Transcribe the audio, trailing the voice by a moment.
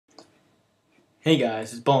Hey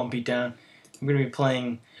guys, it's Ball and Beatdown. I'm going to be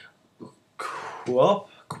playing QWOP.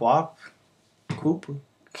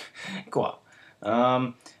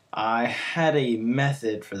 I had a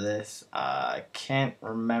method for this. I can't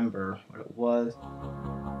remember what it was.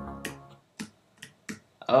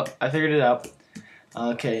 Oh, I figured it out.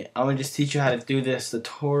 Okay, I'm going to just teach you how to do this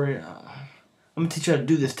tutorial. I'm going to teach you how to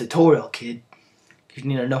do this tutorial, kid. You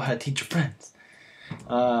need to know how to teach your friends.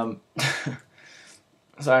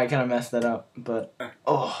 Sorry, I kind of messed that up, but I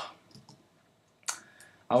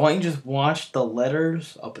want you to just watch the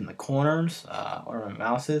letters up in the corners where my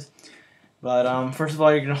mouse is. But first of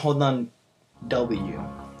all, you're gonna hold on W,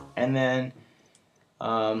 and then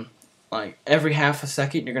like every half a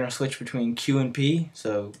second, you're gonna switch between Q and P.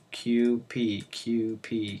 So Q P Q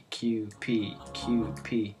P Q P Q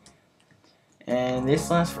P, and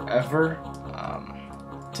this lasts forever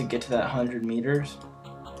to get to that 100 meters.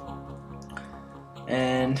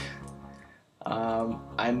 And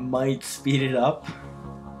I might speed it up,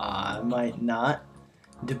 I might not,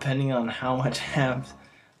 depending on how much I have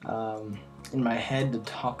in my head to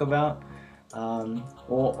talk about.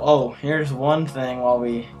 Here's one thing while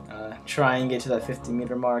we try and get to that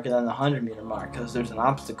 50-meter mark and then the 100-meter mark, because there's an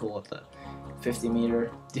obstacle at the 50-meter.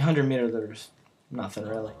 The 100-meter, there's nothing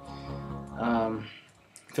really.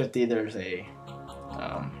 50, there's a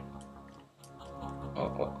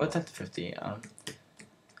what's at the 50?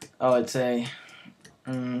 It's a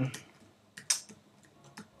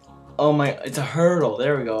it's a hurdle.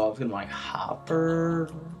 There we go. I was gonna like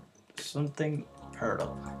hopper something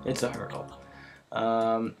hurdle. It's a hurdle.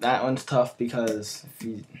 That one's tough because if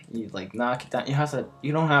you like knock it down,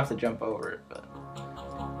 you don't have to jump over it, but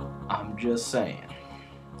I'm just saying.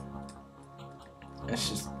 It's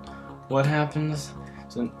just what happens.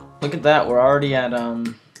 So look at that. We're already at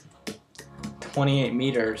 28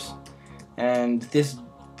 meters, and this.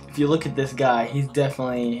 If you look at this guy, he's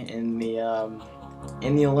definitely in the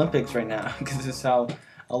Olympics right now, because this is how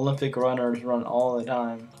Olympic runners run all the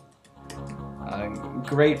time.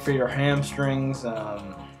 Great for your hamstrings.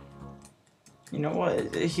 You know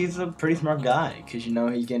what? He's a pretty smart guy, because you know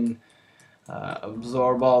he can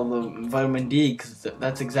absorb all the vitamin D, because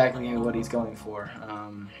that's exactly what he's going for.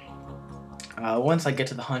 Once I get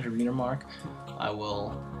to the 100-meter mark, I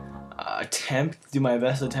will do my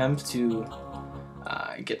best attempt to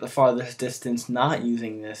get the farthest distance not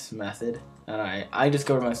using this method, and I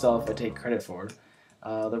discovered myself. I take credit for it.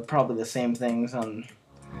 They're probably the same things on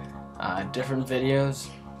different videos.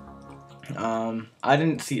 I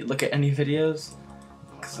didn't look at any videos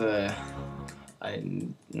because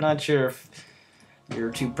I'm not sure if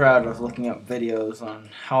you're too proud of looking up videos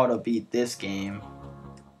on how to beat this game.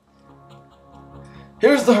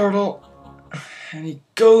 Here's the hurdle, and he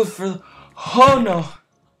goes for the... Oh no!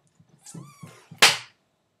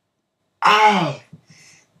 Ow!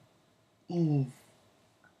 Ooh.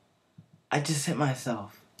 I just hit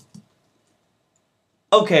myself.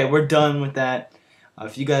 Okay, we're done with that.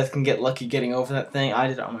 If you guys can get lucky getting over that thing, I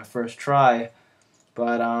did it on my first try.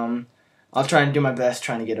 But I'll try and do my best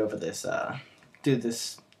trying to get over this, do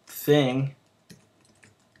this thing.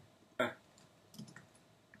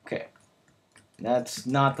 Okay. That's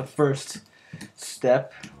not the first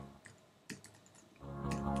step.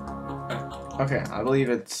 Okay, I believe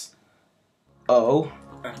it's O.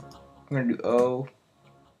 I'm gonna do O,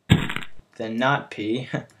 then not P.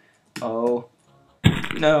 O.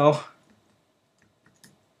 No.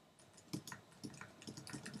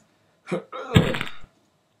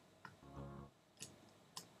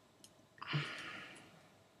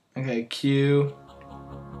 Okay, Q,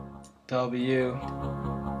 W,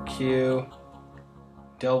 Q,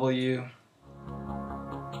 W,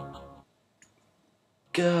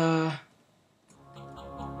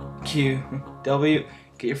 Q, W.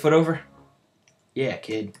 Get your foot over. Yeah,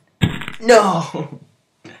 kid. No!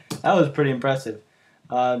 That was pretty impressive.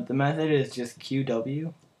 The method is just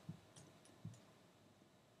QW.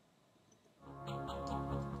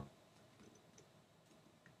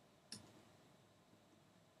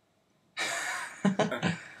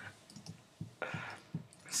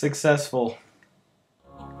 Successful.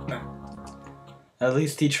 At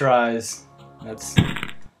least he tries. That's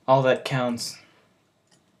all that counts.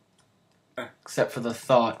 Except for the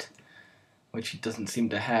thought, which he doesn't seem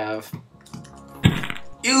to have.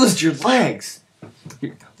 Use your legs!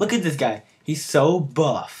 Look at this guy. He's so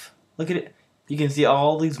buff. Look at it. You can see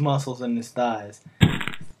all these muscles in his thighs.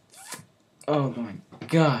 Oh my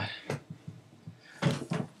god.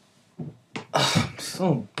 I'm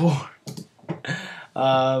so bored.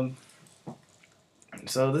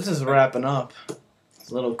 So this is wrapping up. It's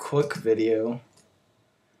a little quick video.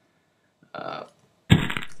 God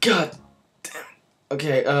damn.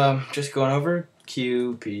 Okay, just going over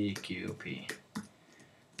Q, P, Q, P.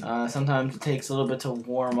 Sometimes it takes a little bit to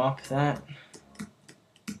warm up that.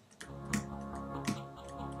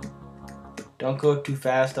 Don't go too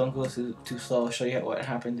fast, don't go too slow. I'll show you what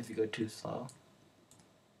happens if you go too slow.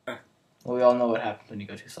 Well, we all know what happens when you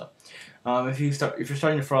go too slow. If you're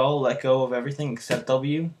starting to fall, let go of everything except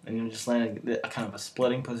W, and you'll just land a kind of a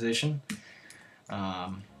splitting position.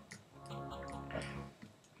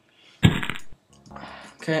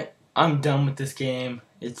 Okay, I'm done with this game.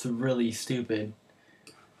 It's really stupid.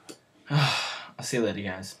 I'll see you later,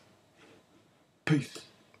 guys. Peace.